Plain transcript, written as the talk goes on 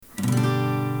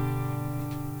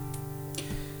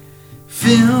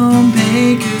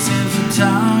Filmmakers and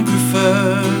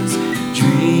photographers,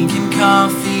 drinking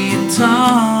coffee and talking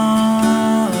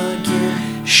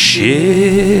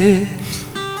shit.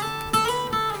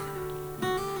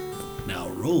 Now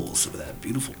roll some of that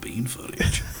beautiful bean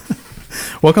footage.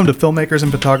 Welcome to Filmmakers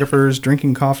and Photographers,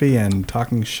 Drinking Coffee and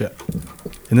Talking Shit.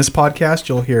 In this podcast,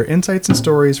 you'll hear insights and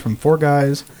stories from four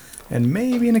guys and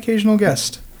maybe an occasional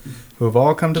guest who have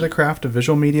all come to the craft of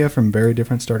visual media from very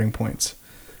different starting points.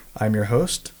 I'm your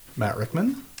host, Matt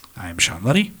Rickman. I'm Sean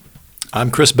Luddy.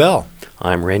 I'm Chris Bell.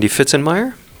 I'm Randy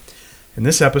Fitzenmeyer. In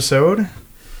this episode,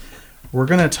 we're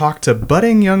going to talk to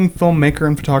budding young filmmaker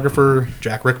and photographer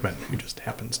Jack Rickman, who just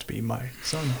happens to be my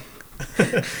son.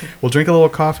 We'll drink a little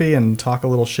coffee and talk a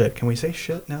little shit. Can we say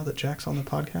shit now that Jack's on the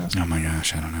podcast? Oh my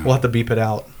gosh, I don't know. We'll have to beep it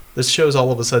out. This show's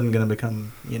all of a sudden going to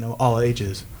become, all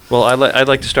ages. Well, I'd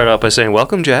like to start out by saying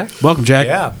welcome, Jack. Welcome, Jack.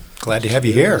 Yeah, glad to have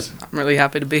you here. I'm really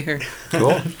happy to be here.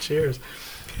 Cool. Cheers.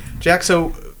 Jack,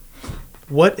 so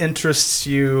what interests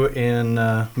you in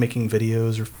making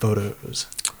videos or photos?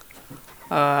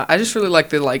 I just really like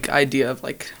the idea of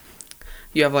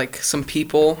you have some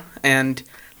people and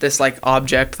this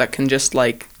object that can just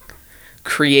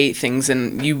create things,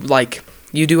 and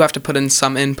you do have to put in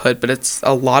some input, but it's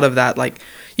a lot of that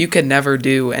you could never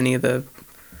do any of the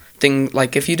thing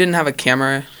if you didn't have a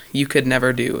camera, you could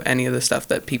never do any of the stuff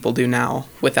that people do now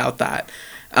without that.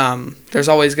 There's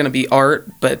always going to be art,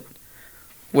 but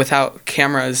without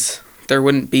cameras there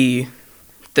wouldn't be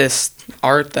this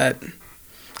art that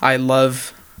I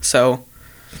love. So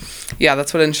yeah,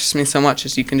 that's what interests me so much,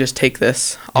 is you can just take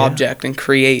this object and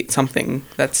create something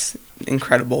that's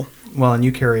incredible. Well, and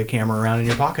you carry a camera around in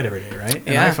your pocket every day, right?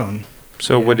 An iPhone.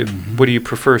 So what do you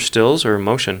prefer, stills or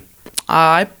motion?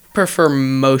 I prefer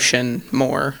motion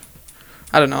more.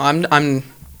 I don't know. I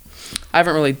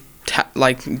haven't really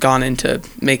gone into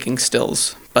making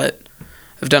stills, but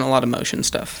I've done a lot of motion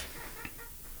stuff.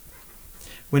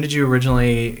 When did you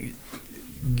originally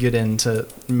get into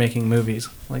making movies?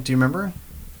 Do you remember?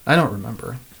 I don't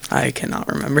remember. I cannot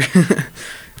remember.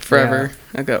 Forever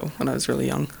ago when I was really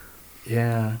young.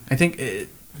 Yeah. I think it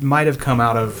might have come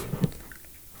out of,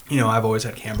 I've always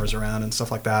had cameras around and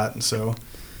stuff like that. And so,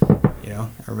 I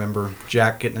remember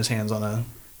Jack getting his hands on a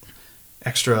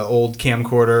extra old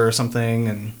camcorder or something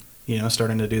and,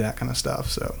 starting to do that kind of stuff.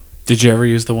 So. Did you ever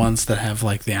use the ones that have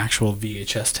the actual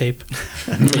VHS tape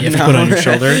you have to put on your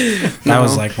shoulder? That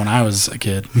was when I was a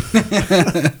kid.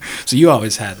 So you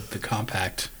always had the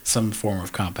compact, some form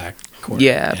of compact cord.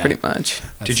 Yeah, pretty much.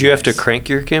 Did you have to crank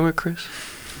your camera, Chris?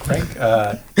 Crank?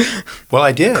 Well,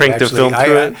 I did. Crank the film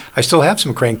through it? I still have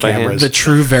some crank cameras. The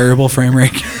true variable frame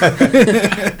rate.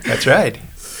 That's right.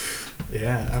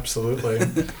 Yeah,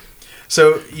 absolutely.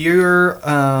 So you're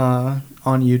on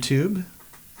YouTube,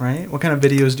 right? What kind of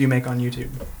videos do you make on YouTube?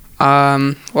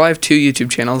 Well, I have two YouTube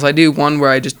channels. I do one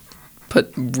where I just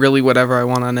put really whatever I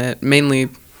want on it, mainly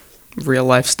real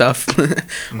life stuff,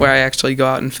 where I actually go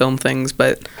out and film things.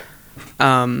 But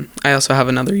I also have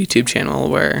another YouTube channel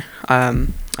where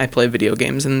I play video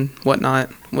games and whatnot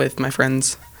with my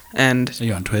friends. And Are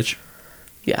you on Twitch?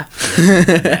 yeah.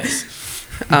 Nice.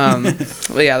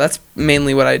 But yeah, that's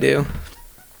mainly what I do.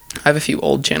 I have a few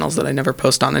old channels that I never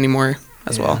post on anymore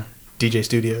as well. DJ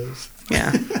Studios.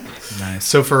 Yeah. Nice.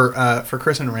 So for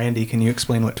Chris and Randy, can you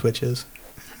explain what Twitch is?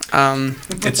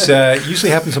 It's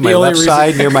usually happens on my left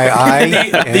side near my eye.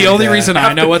 The only reason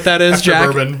I know what that is,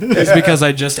 Jack, bourbon. is because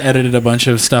I just edited a bunch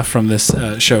of stuff from this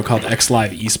show called X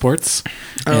Live Esports.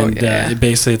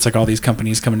 Basically it's all these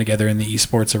companies coming together in the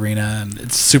esports arena, and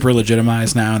it's super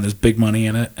legitimized now, and there's big money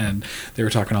in it. And they were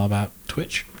talking all about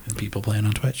Twitch and people playing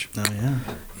on Twitch. Oh, yeah.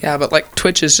 Yeah, but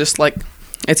Twitch is just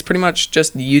it's pretty much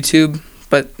just YouTube,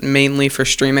 but mainly for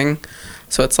streaming.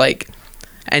 So it's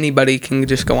anybody can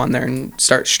just go on there and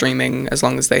start streaming as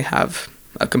long as they have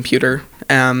a computer.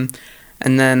 And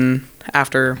then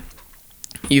after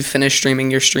you've finished streaming,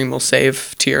 your stream will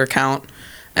save to your account,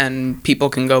 and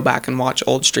people can go back and watch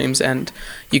old streams. And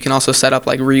you can also set up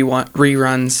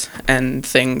reruns and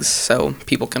things so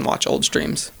people can watch old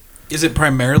streams. Is it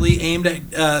primarily aimed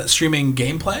at streaming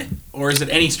gameplay, or is it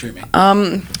any streaming?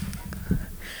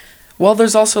 Well,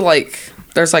 there's also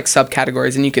there's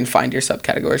subcategories, and you can find your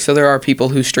subcategories. So there are people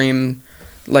who stream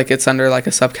it's under a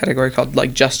subcategory called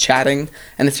just chatting,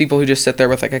 and it's people who just sit there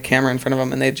with a camera in front of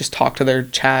them and they just talk to their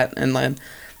chat. And then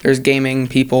there's gaming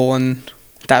people, and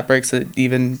that breaks it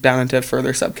even down into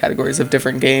further subcategories of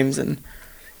different games. And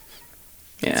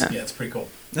yeah, it's pretty cool.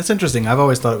 That's interesting. I've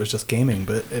always thought it was just gaming,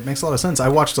 but it makes a lot of sense. I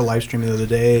watched a live stream the other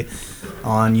day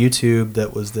on YouTube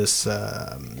that was this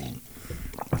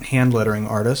hand lettering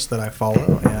artist that I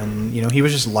follow, and he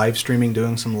was just live streaming,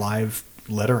 doing some live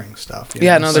lettering stuff.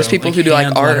 Yeah, no, there's people who do like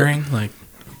hand art. lettering, like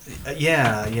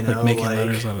yeah, you know, making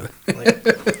letters out of it.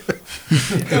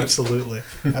 like absolutely.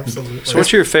 So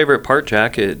what's your favorite part,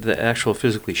 Jack? The actual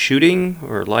physically shooting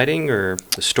or lighting or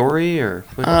the story or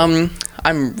what?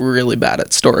 I'm really bad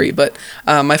at story, but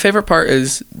my favorite part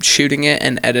is shooting it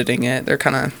and editing it. They're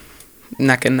kind of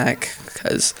neck and neck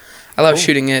because I love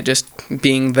shooting it, just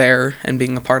being there and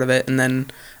being a part of it, and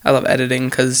then I love editing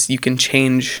because you can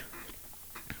change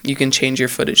your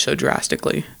footage so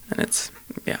drastically, and it's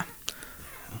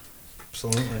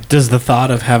Absolutely. Does the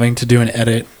thought of having to do an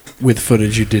edit with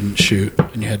footage you didn't shoot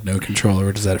and you had no control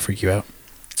over, does that freak you out?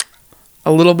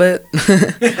 A little bit.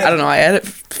 I don't know. I edit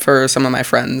for some of my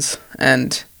friends,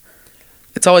 and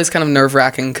it's always kind of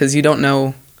nerve-wracking because you don't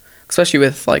know, especially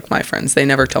with like my friends, they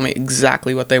never tell me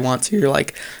exactly what they want. So you're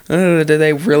like, oh, do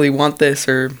they really want this,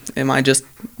 or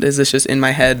is this just in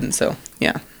my head? And so,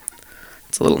 yeah,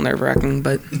 it's a little nerve-wracking,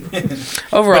 but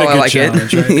overall I like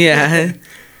it. Right? Yeah.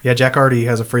 Yeah, Jack already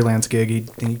has a freelance gig.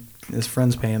 His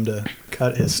friends pay him to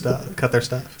cut their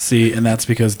stuff. See, and that's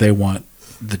because they want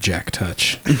the Jack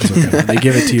touch. They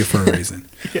give it to you for a reason.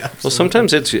 Yeah. Well,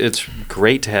 sometimes it's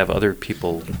great to have other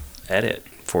people edit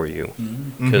for you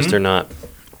because they're not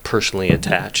personally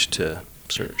attached to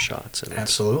certain shots. And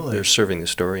Absolutely. They're serving the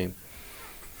story.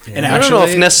 Yeah. And I don't know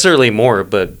if necessarily more,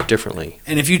 but differently.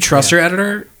 And if you trust your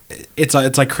editor, it's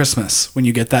like Christmas. When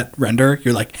you get that render,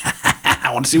 you're like,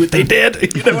 I want to see what they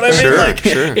did. You know what I mean? Sure, Like,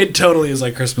 sure. It totally is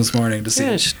like Christmas morning to see.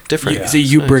 Yeah, it's different. You, see,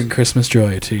 you bring Christmas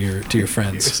joy to your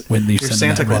friends when you You're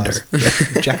send Santa that Claus.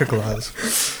 render. Jack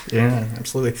Claus. Yeah,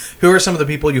 absolutely. Who are some of the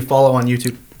people you follow on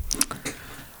YouTube?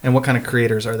 And what kind of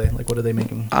creators are they? Like, what are they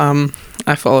making?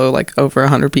 I follow like over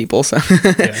 100 people, so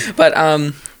Yeah. but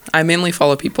I mainly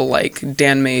follow people like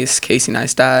Dan Mace, Casey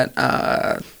Neistat.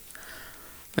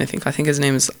 I think his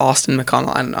name is Austin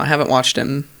McConnell. I don't know. I haven't watched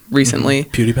him recently.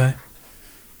 PewDiePie?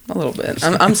 A little bit.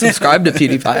 I'm subscribed to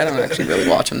PewDiePie. I don't actually really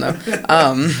watch him though.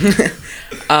 I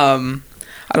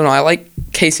don't know. I like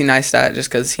Casey Neistat just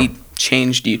because he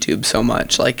changed YouTube so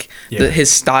much. Like his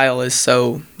style is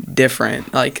so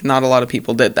different. Like not a lot of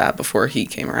people did that before he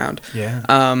came around. Yeah.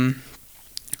 And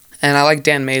I like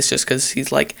Dan Mace just because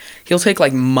he'll take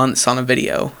like months on a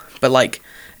video, but like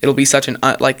it'll be such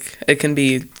it can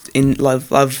be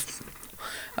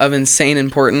of insane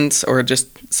importance or just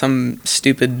some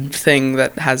stupid thing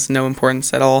that has no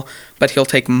importance at all, but he'll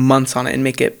take months on it and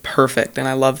make it perfect, and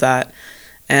I love that.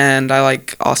 And I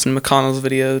like Austin McConnell's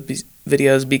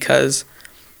videos because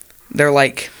they're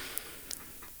like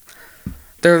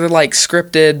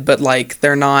scripted, but like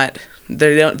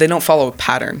they don't follow a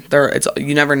pattern.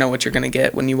 You never know what you're gonna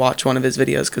get when you watch one of his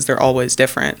videos because they're always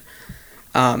different.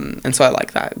 And so I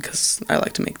like that because I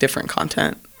like to make different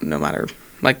content, no matter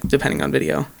depending on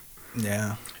video.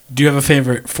 Yeah. Do you have a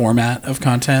favorite format of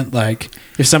content? Like,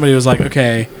 if somebody was like,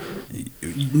 okay,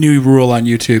 new rule on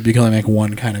YouTube, you can only make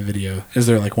one kind of video. Is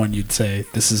there like one you'd say,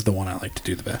 this is the one I like to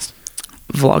do the best?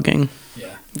 Vlogging.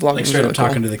 Yeah. Vlogging Like straight up really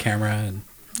talking cool. to the camera and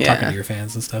talking to your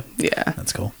fans and stuff. Yeah.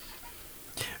 That's cool.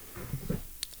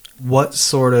 What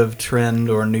sort of trend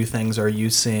or new things are you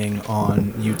seeing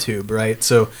on YouTube, right?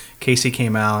 So Casey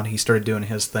came out, he started doing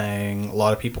his thing. A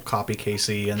lot of people copy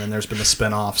Casey, and then there's been the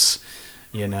spin-offs,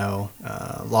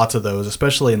 lots of those,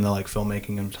 especially in the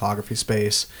filmmaking and photography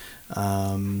space.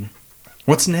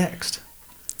 What's next?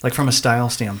 Like from a style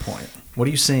standpoint, what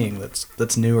are you seeing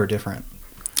that's new or different?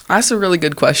 That's a really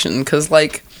good question because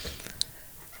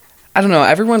I don't know.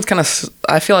 Everyone's kind of.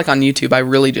 I feel like on YouTube, I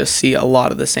really just see a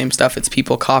lot of the same stuff. It's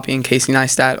people copying Casey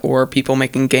Neistat or people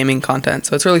making gaming content.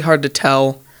 So it's really hard to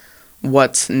tell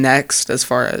what's next as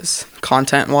far as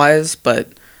content-wise. But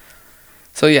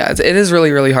so yeah, it is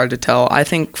really, really hard to tell. I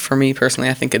think for me personally,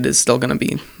 I think it is still going to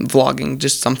be vlogging.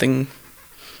 Just something.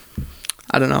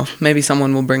 I don't know. Maybe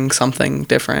someone will bring something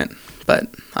different, but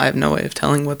I have no way of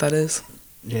telling what that is.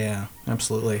 Yeah,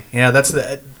 absolutely. Yeah,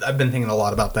 I've been thinking a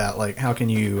lot about that. Like, how can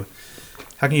you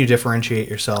differentiate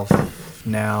yourself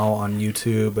now on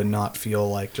YouTube and not feel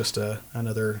like just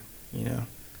another,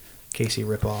 Casey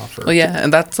ripoff? Well, yeah,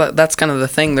 and that's kind of the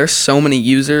thing. There's so many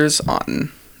users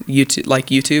on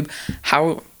YouTube.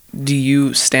 How do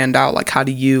you stand out? Like, how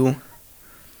do you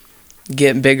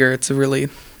get bigger? It's really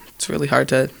hard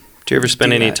to. Do you ever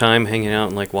spend any time hanging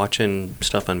out and watching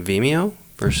stuff on Vimeo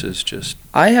versus just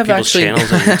people's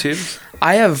channels on YouTube?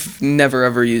 I have never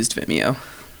ever used Vimeo,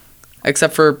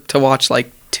 except for to watch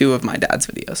 2 of my dad's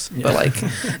videos. Yeah. But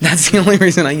that's the only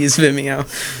reason I use Vimeo.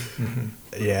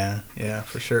 Yeah,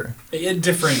 for sure. It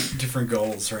different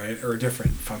goals, right, or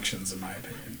different functions, in my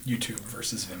opinion. YouTube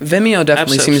versus Vimeo. Vimeo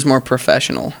definitely seems more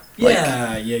professional.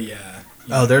 Yeah.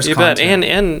 Oh, there's You bet. content.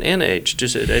 And age.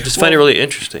 I just find it really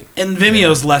interesting. And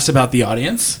Vimeo's less about the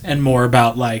audience and more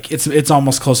about like it's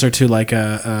almost closer to like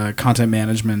a content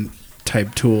management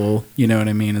type tool, you know what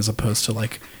I mean, as opposed to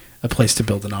like a place to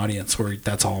build an audience where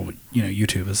that's all, you know,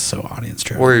 YouTube is so audience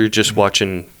driven. Or you're just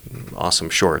watching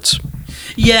awesome shorts.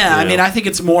 Yeah, I You mean, know. I think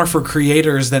it's more for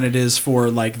creators than it is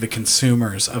for like the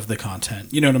consumers of the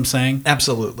content. You know what I'm saying?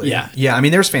 Absolutely. Yeah. Yeah. I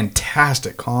mean, there's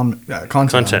fantastic content on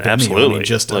Vimeo. Absolutely. I mean,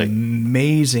 just Like-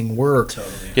 amazing work.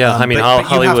 Yeah, I mean, but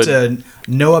Hollywood. you have to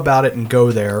know about it and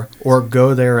go there, or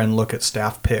go there and look at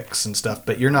staff picks and stuff.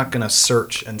 But you're not going to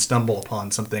search and stumble upon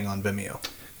something on Vimeo.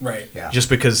 Right. Yeah. Just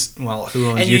because, well, who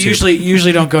owns And YouTube? you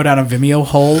usually don't go down a Vimeo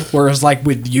hole, whereas like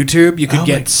with YouTube, you could Oh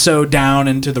get my- so down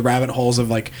into the rabbit holes of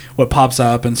like what pops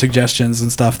up and suggestions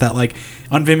and stuff that like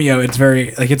on Vimeo it's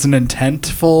very like it's an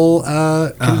intentful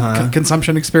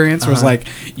consumption experience, whereas like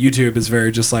YouTube is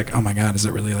very just like, oh my god, is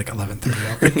it really like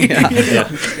 11:30 already?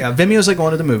 Yeah, Vimeo's like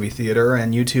going to the movie theater,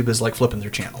 and YouTube is like flipping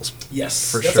their channels.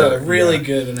 Yes, For that's sure, a really yeah.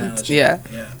 good analogy. Yeah.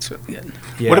 yeah. It's really good.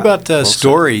 Yeah. What about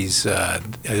stories? Are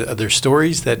there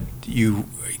stories that you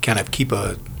kind of keep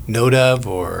a note of,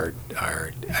 or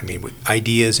are, I mean, with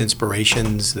ideas,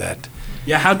 inspirations that?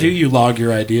 Yeah, how do you log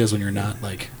your ideas when you're not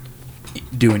like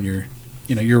doing your,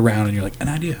 you know, you're around and you're like an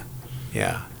idea.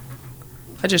 Yeah.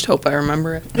 I just hope I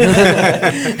remember it.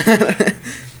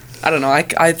 I don't know.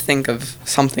 I think of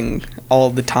something all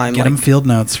the time. Get like, him field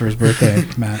notes for his birthday,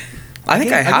 Matt. I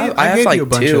think I have. I I have gave like you a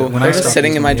bunch two. of- when They're I just stopped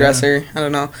sitting in my using it, yeah. dresser. I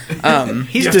don't know.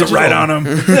 He's You have to digital. write on them.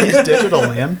 He's digital,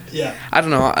 man. Yeah. I don't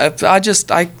know. I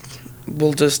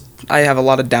have a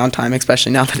lot of downtime,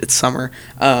 especially now that it's summer.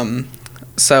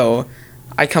 So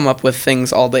I come up with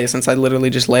things all day since I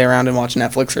literally just lay around and watch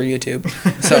Netflix or YouTube.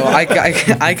 So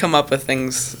I come up with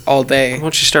things all day. Why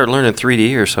don't you start learning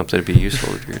 3D or something to be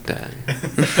useful if you're dad?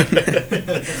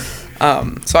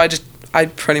 So I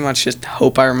pretty much just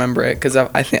hope I remember it because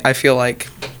I feel like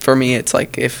for me it's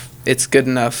like if it's good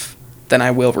enough, then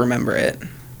I will remember it.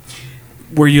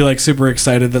 Were you like super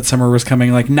excited that summer was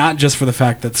coming? Like not just for the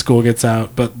fact that school gets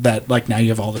out, but that like now you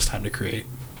have all this time to create.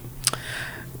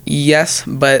 Yes,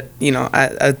 but you know,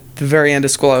 at the very end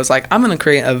of school, I was like, I'm gonna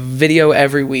create a video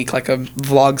every week, like a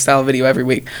vlog style video every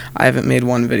week. I haven't made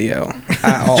one video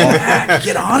at all.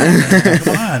 Get on it, man.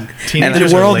 Come on.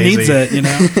 Teenagers The are world lazy. needs it, you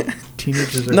know.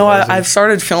 Teenagers are No, lazy. I've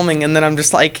started filming, and then I'm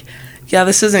just like, yeah,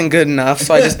 this isn't good enough,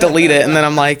 so I just delete it, and then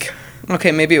I'm like,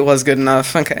 okay, maybe it was good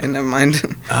enough. Okay, never mind.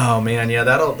 Oh man, yeah,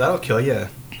 that'll kill you.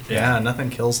 Yeah,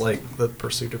 nothing kills like the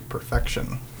pursuit of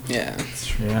perfection. Yeah.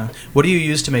 Yeah. What do you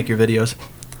use to make your videos?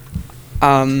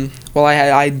 Well,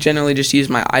 I generally just use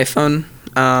my iPhone,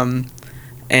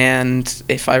 and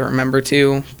if I remember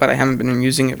to, but I haven't been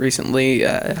using it recently,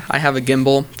 I have a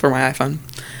gimbal for my iPhone,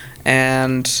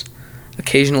 and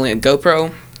occasionally a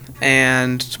GoPro,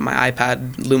 and my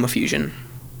iPad LumaFusion.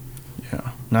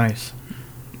 Yeah. Nice.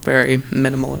 Very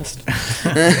minimalist.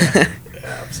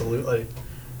 Yeah, absolutely.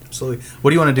 Absolutely.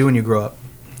 What do you want to do when you grow up?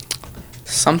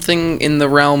 Something in the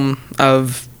realm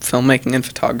of filmmaking and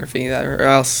photography, or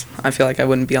else I feel like I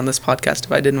wouldn't be on this podcast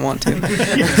if I didn't want to.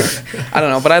 I don't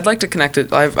know, but I'd like to connect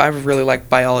it. I really like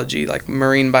biology, like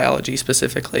marine biology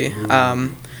specifically.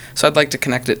 So I'd like to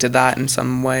connect it to that in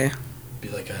some way. Be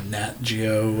like a Nat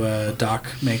Geo doc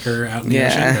maker out in the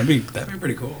Yeah. ocean. That'd be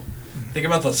pretty cool. Think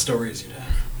about the stories you'd have.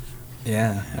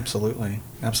 Yeah, absolutely.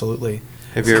 Absolutely.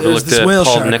 Have you ever There's looked this at whale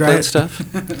Paul shark, Nicklin right? I'm stuff?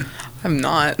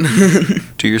 not.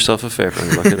 Do yourself a favor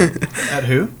and look it up. At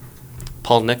who?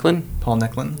 Paul Nicklin, Paul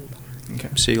Nicklin? Okay.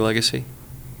 Sea Legacy.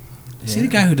 Is he the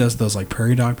guy who does those like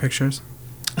prairie dog pictures?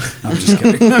 I'm just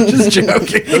kidding. I'm just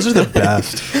joking. Those are the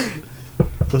best.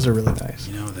 Those are really nice.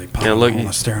 You know, they pop Yeah, yeah, look-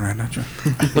 look, staring right at you.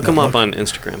 Look him up on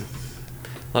Instagram.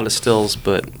 A lot of stills,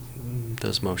 but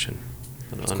does motion.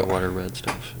 Underwater red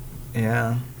stuff.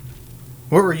 Yeah.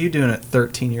 What were you doing at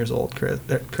 13 years old,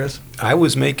 Chris? I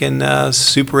was making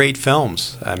Super 8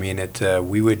 films. I mean,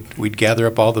 we'd gather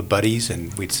up all the buddies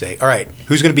and we'd say, all right,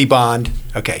 who's going to be Bond?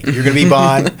 Okay, you're going to be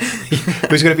Bond.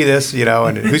 Who's going to be this? You know,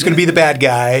 and who's going to be the bad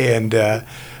guy? And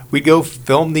we'd go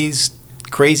film these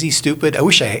crazy, stupid. I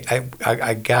wish I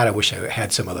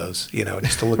had some of those. You know,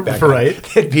 just to look back. Right.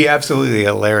 It'd be absolutely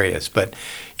hilarious. But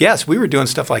yes, we were doing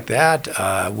stuff like that.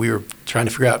 We were trying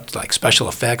to figure out like special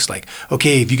effects. Like,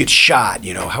 okay, if you get shot,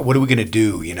 you know, what are we going to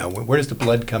do? You know, where does the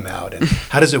blood come out, and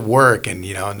how does it work? And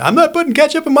you know, and I'm not putting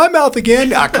ketchup in my mouth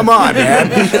again. Ah, come on, man.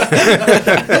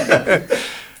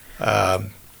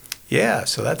 Yeah,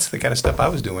 so that's the kind of stuff I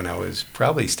was doing. I was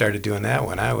probably started doing that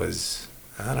when I was,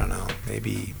 I don't know,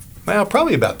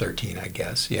 probably about 13, I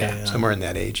guess. Yeah, somewhere in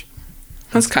that age.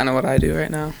 That's kind of what I do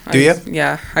right now. Do you?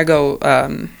 Yeah, I go.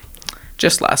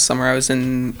 Just last summer, I was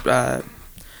in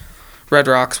Red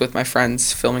Rocks with my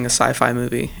friends filming a sci-fi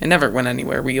movie. It never went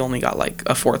anywhere. We only got like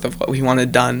a fourth of what we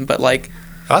wanted done, but like,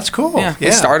 Oh, that's cool. yeah,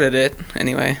 we started it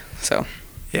anyway. So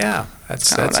Yeah, that's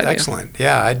kinda what I do. excellent.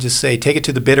 Yeah, I'd just say take it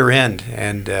to the bitter end,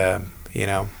 and you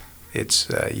know, it's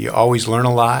you always learn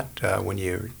a lot when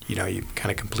you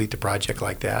kind of complete the project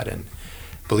like that. And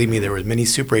believe me, there were many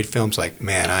Super 8 films like,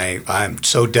 man, I'm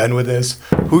so done with this.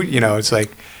 It's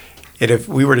like. And if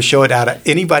we were to show it out to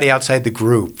anybody outside the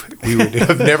group, we would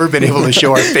have never been able to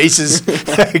show our faces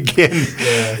again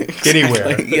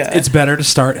anywhere. yeah, It's better to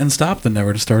start and stop than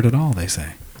never to start at all, they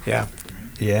say. Yeah,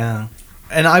 Yeah.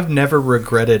 And I've never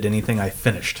regretted anything I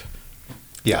finished.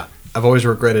 yeah, I've always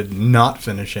regretted not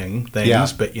finishing things, Yeah.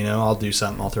 but I'll do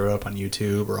something, I'll throw it up on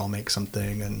YouTube, or I'll make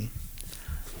something, and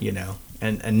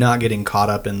and not getting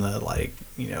caught up in the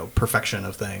perfection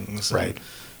of things. And Right.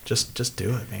 Just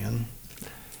do it, man.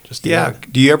 Just do yeah.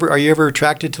 it. Are you ever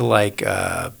attracted to like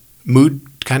mood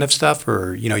kind of stuff,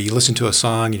 or you listen to a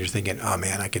song and you're thinking, oh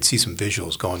man, I could see some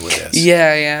visuals going with this.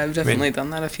 yeah, I've definitely done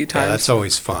that a few Yeah, times. that's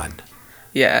always fun.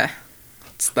 Yeah.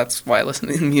 That's why I listen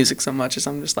to music so much, is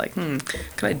I'm just like, can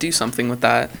I do something with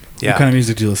that? Yeah. What kind of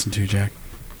music do you listen to, Jack?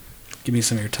 Give me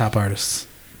some of your top artists.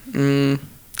 I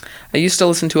used to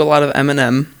listen to a lot of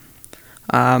Eminem.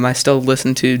 I still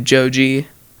listen to Joji.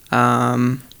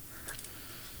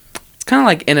 It's kind of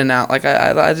like in and out. Like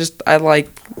I like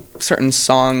certain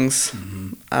songs,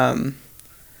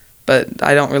 but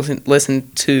I don't really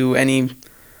listen to any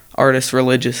artists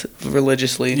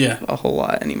religiously a whole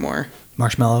lot anymore.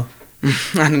 Marshmello.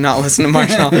 I do not listen to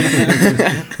Marshmello.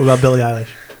 What about Billie Eilish?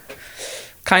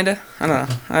 Kinda. I don't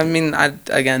know. I mean,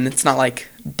 again, it's not like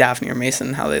Daphne or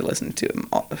Mason how they listen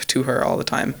to her all the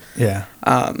time. Yeah.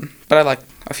 But I like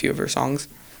a few of her songs.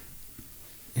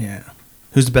 Yeah.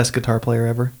 Who's the best guitar player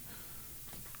ever?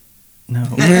 No.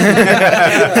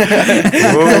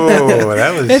 Whoa,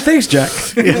 that was. Hey, thanks, Jack.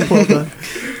 Yeah, well done.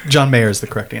 John Mayer is the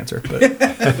correct answer, but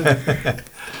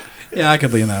Yeah, I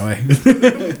could lean that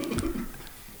way.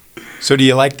 So, do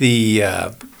you like the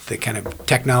kind of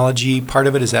technology part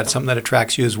of it? Is that something that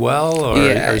attracts you as well, or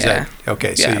is that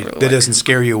okay? So Yeah, I really that like doesn't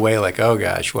scare you away, like, oh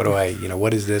gosh, what do I,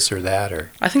 what is this or that,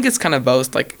 or I think it's kind of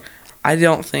both. Like, I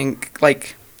don't think,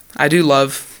 like, I do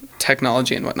love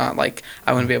technology and whatnot. Like,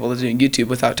 I wouldn't be able to do YouTube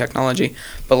without technology.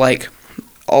 But, like,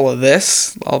 all of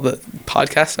this, all the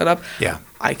podcast setup, yeah,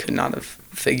 I could not have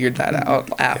figured that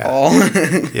out at Yeah. all.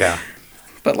 yeah,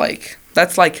 But, like,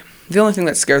 that's, like, the only thing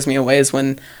that scares me away is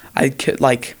when I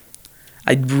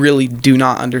really do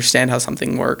not understand how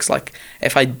something works. Like,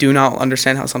 if I do not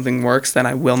understand how something works, then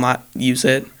I will not use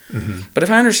it. mm-hmm. But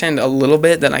if I understand a little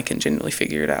bit, then I can genuinely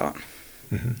figure it out.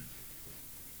 Mm-hmm.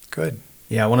 Good.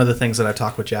 yeah, one of the things that I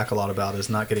talk with Jack a lot about is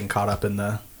not getting caught up in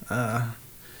the, oh,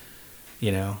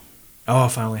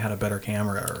 if I only had a better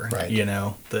camera, or Right.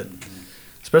 that,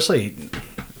 especially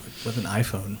with an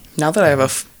iPhone. Now that I have a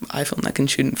iPhone that can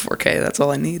shoot in 4K, that's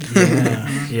all I need.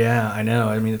 Yeah, I know.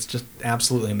 I mean, it's just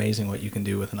absolutely amazing what you can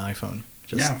do with an iPhone.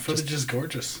 Footage is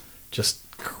gorgeous. Just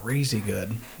crazy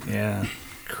good. Yeah,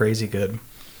 crazy good.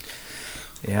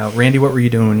 Yeah, Randy, what were you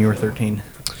doing when you were 13?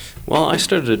 Well, I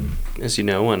started, as you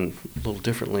know, a little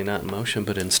differently, not in motion,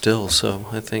 but in still. So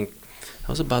I think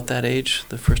I was about that age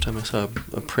the first time I saw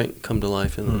a print come to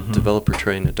life in the developer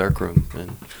tray in a darkroom,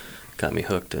 and got me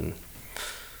hooked. And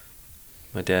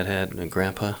my dad had, and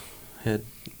grandpa had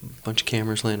a bunch of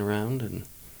cameras laying around, and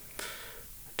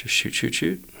just shoot.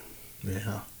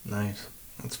 Yeah, nice.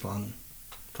 That's fun.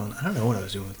 I don't know what I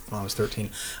was doing when I was 13.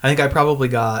 I think I probably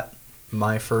got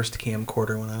my first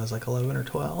camcorder when I was like 11 or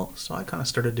 12, so I kind of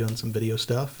started doing some video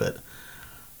stuff, but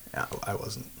yeah, I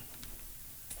wasn't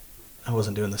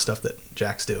doing the stuff that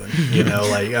Jack's doing,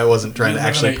 like I wasn't trying to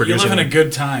actually produce You're living it. a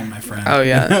good time, my friend. Oh,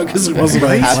 yeah. Because it wasn't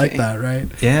Right. always like that, right?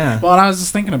 Yeah. Well, and I was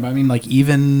just thinking about, I mean, like,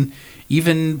 even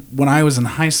when I was in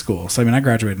high school, so I mean, I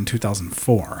graduated in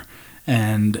 2004,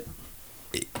 and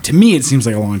to me, it seems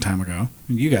like a long time ago.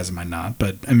 You guys might not,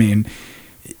 but I mean,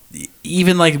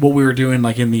 even like what we were doing,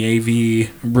 like in the AV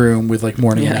room with like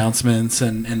morning announcements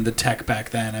and the tech back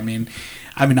then. I mean,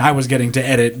 I was getting to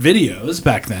edit videos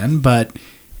back then, but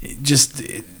just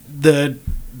the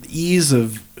ease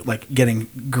of like getting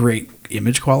great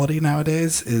image quality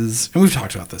nowadays is, and we've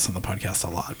talked about this on the podcast a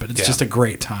lot, but it's just a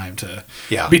great time to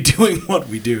be doing what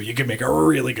we do. You can make a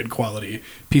really good quality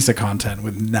piece of content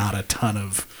with not a ton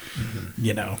of,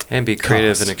 And be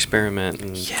creative cost. and experiment,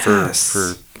 and Yes.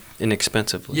 for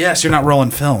inexpensively. Yes, you're not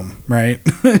rolling film, right?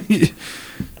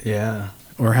 Yeah.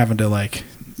 Or having to like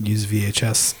use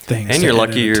VHS things. And to you're edit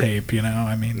lucky a you're- tape,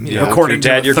 I mean, Yeah. according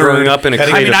Dad, to you're growing up in a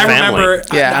creative I family. remember.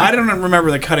 Yeah. I don't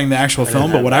remember the cutting the actual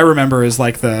film, but what I remember is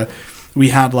like we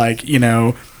had like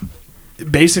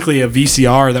basically a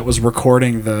VCR that was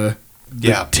recording the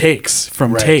takes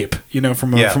from tape,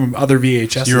 from other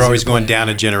VHS. You're always going down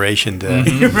a generation to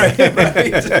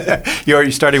right.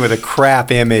 You're starting with a crap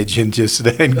image and just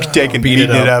beating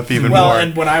it up even more. Well,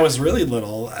 and when I was really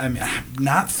little, I mean,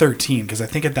 not 13, because I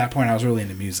think at that point I was really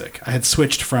into music. I had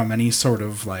switched from any sort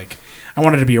of like, I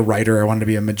wanted to be a writer, I wanted to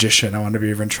be a magician, I wanted to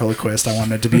be a ventriloquist, I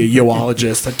wanted to be a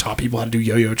yo-ologist that taught people how to do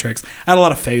yo-yo tricks. I had a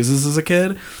lot of phases as a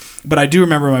kid. But I do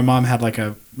remember my mom had like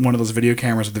one of those video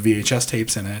cameras with the VHS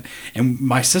tapes in it, and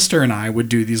my sister and I would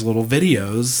do these little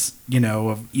videos,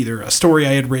 of either a story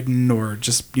I had written or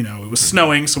just, it was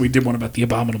snowing, so we did one about the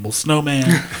abominable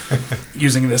snowman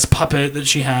using this puppet that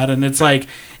she had, and it's like,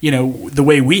 the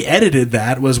way we edited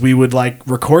that was we would like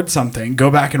record something,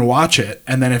 go back and watch it,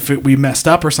 and then if we messed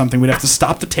up or something, we'd have to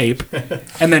stop the tape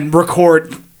and then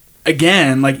record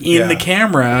again, like in the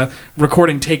camera,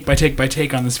 recording take by take by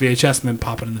take on this VHS, and then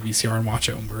pop it in the VCR and watch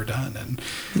it when we were done. And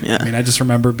I mean, I just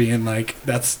remember being like,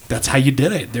 "That's how you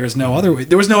did it." There was no other way.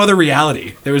 There was no other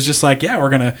reality. There was just like, we're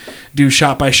gonna do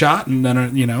shot by shot, and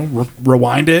then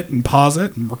rewind it and pause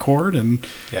it and record and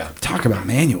talk about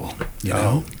manual.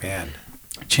 Oh man,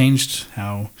 it changed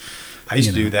how. I used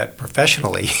to do that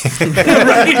professionally.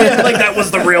 Right? Like that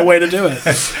was the real way to do it.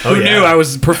 Who knew I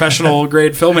was a professional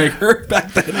grade filmmaker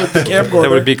back then with the camcorder? That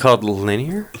would be called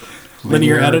linear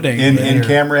editing. In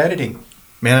camera editing.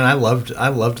 Man, and I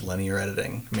loved linear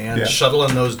editing. Man,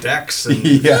 shuttling those decks and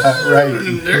ins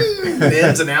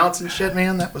and outs and shit.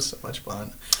 Man, that was so much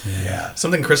fun. Yeah.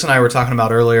 Something Chris and I were talking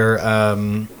about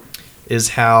earlier is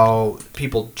how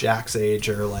people Jack's age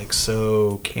are like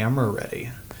so camera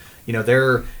ready.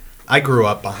 I grew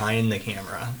up behind the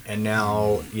camera, and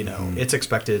now, it's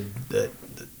expected that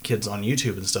the kids on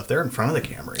YouTube and stuff, they're in front of the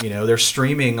camera. They're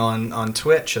streaming on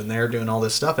Twitch, and they're doing all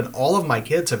this stuff, and all of my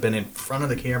kids have been in front of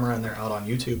the camera, and they're out on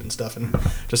YouTube and stuff, and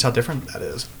just how different that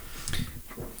is.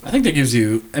 I think that gives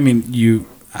you,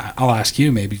 I'll ask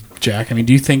you maybe, Jack,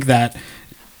 do you think that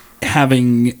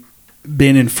having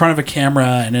been in front of a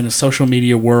camera and in a social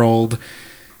media world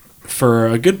for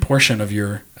a good portion of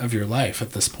your life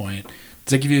at this point,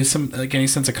 does that give you any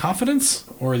sense of confidence,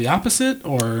 or the opposite,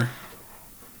 or?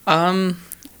 Kind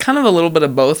of a little bit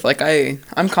of both. Like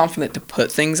I'm confident to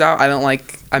put things out.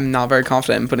 I'm not very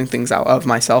confident in putting things out of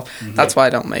myself. Mm-hmm. That's why I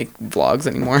don't make vlogs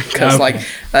anymore, because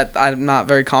that I'm not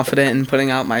very confident in putting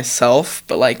out myself.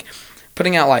 But like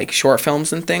putting out like short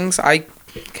films and things, I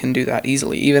can do that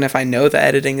easily. Even if I know the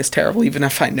editing is terrible, even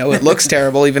if I know it looks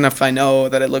terrible, even if I know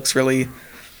that it looks really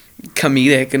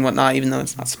comedic and whatnot, even though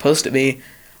it's not supposed to be.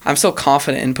 I'm so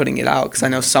confident in putting it out because I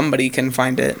know somebody can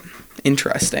find it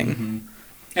interesting. Mm-hmm.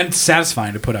 And it's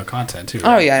satisfying to put out content too.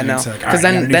 Right? Oh yeah, I know. Because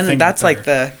then that's like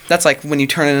that's like when you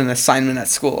turn in an assignment at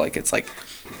school. Like it's like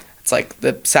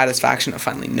the satisfaction of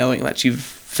finally knowing that you've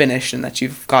finished and that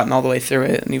you've gotten all the way through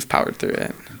it and you've powered through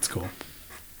it. That's cool.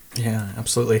 Yeah,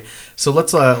 absolutely. So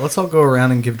let's all go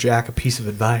around and give Jack a piece of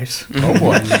advice. Oh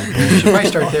boy, we should probably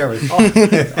start there.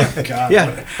 Oh God.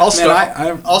 Yeah, I'll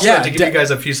start to give you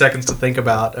guys a few seconds to think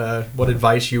about what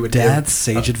advice you would give. Dad's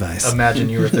sage advice. Imagine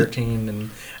you were 13,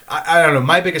 and I don't know.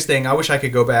 My biggest thing, I wish I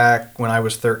could go back when I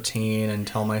was 13 and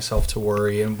tell myself to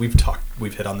worry. And we've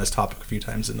hit on this topic a few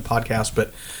times in the podcast,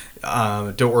 but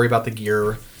don't worry about the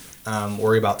gear.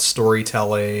 Worry about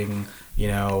storytelling.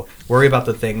 Worry about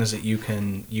the things that you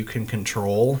can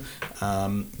control.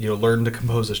 Learn to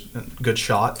compose a good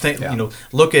shot.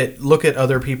 Look at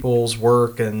other people's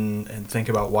work and think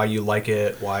about why you like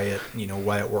it, why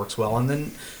it works well, and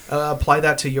then apply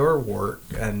that to your work.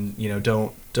 And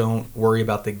don't worry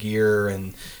about the gear,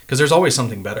 and because there's always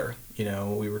something better.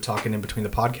 We were talking in between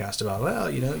the podcast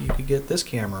about, you could get this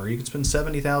camera, or you could spend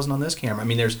 $70,000 on this camera.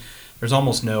 There's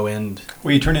almost no end.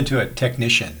 Well, you turn into a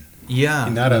technician. Yeah,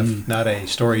 not a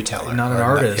storyteller, not an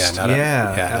artist.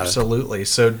 Absolutely.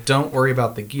 So don't worry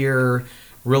about the gear.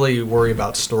 Really worry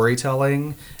about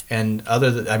storytelling, and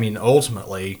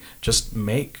ultimately, just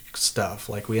make stuff.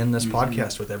 Like we end this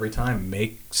podcast with every time: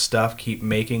 make stuff, keep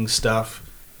making stuff.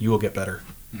 You will get better.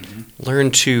 Mm-hmm.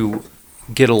 Learn to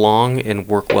get along and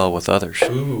work well with others.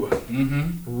 Ooh,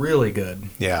 really good.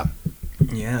 Yeah.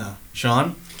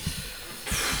 Sean.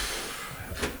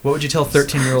 What would you tell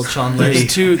 13-year-old Sean Lee?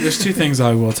 There's two things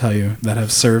I will tell you that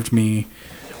have served me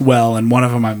well, and one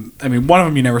of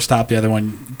them you never stop. The other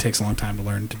one takes a long time to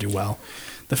learn to do well.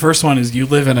 The first one is you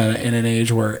live in an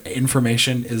age where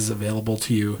information is available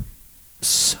to you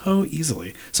so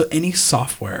easily. So any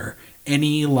software,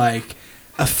 any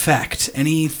effect,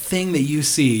 anything that you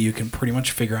see, you can pretty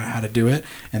much figure out how to do it,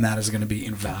 and that is going to be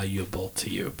invaluable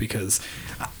to you. Because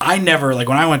I never,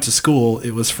 when I went to school,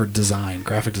 it was for design,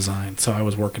 graphic design, so I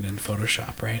was working in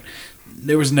Photoshop, right?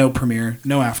 there was no Premiere,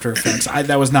 no After Effects.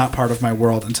 That was not part of my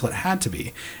world until it had to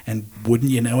be. And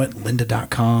wouldn't you know it,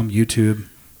 lynda.com, YouTube,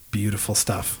 beautiful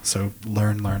stuff. So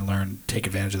learn, take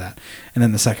advantage of that. And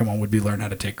then the second one would be learn how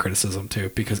to take criticism too,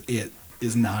 because it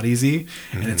is not easy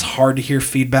and it's hard to hear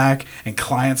feedback, and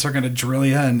clients are going to drill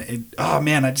you. And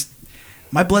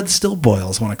my blood still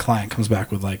boils when a client comes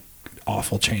back with like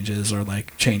awful changes or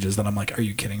like changes that I'm like, are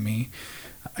you kidding me?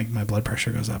 My blood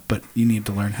pressure goes up. But you need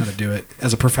to learn how to do it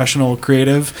as a professional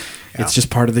creative. Yeah. It's just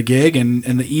part of the gig, and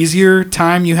the easier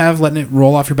time you have letting it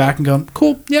roll off your back and going,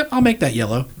 cool, yep, I'll make that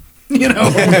yellow. You know,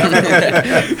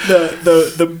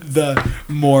 the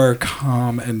more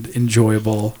calm and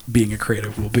enjoyable being a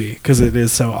creative will be, because it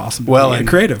is so awesome to be a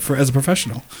creative as a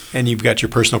professional. And you've got your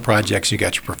personal projects, you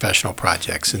got your professional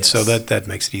projects, and so that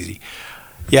makes it easy.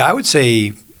 Yeah, I would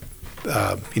say,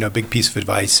 a big piece of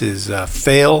advice is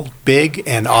fail big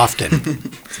and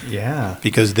often. Yeah,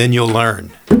 because then you'll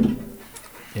learn.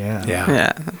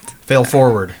 Yeah. Fail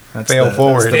forward. Fail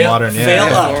forward. That's the modern. Yeah. Fail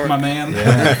up, my man.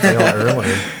 Yeah, fail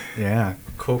early. Yeah,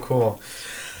 cool.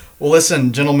 Well,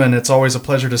 listen, gentlemen, it's always a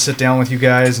pleasure to sit down with you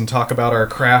guys and talk about our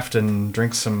craft and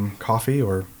drink some coffee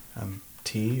or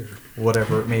tea or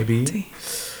whatever it may be.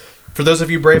 For those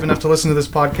of you brave enough to listen to this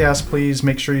podcast, please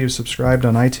make sure you've subscribed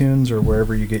on iTunes or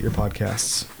wherever you get your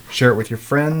podcasts. Share it with your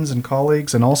friends and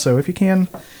colleagues, and also, if you can,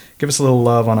 give us a little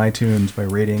love on iTunes by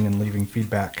rating and leaving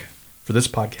feedback for this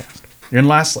podcast. And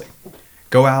lastly,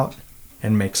 go out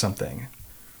and make something.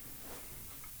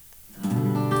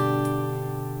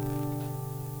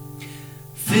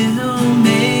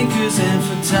 Filmmakers and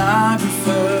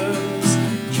photographers,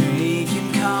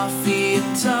 drinking coffee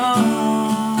and talking.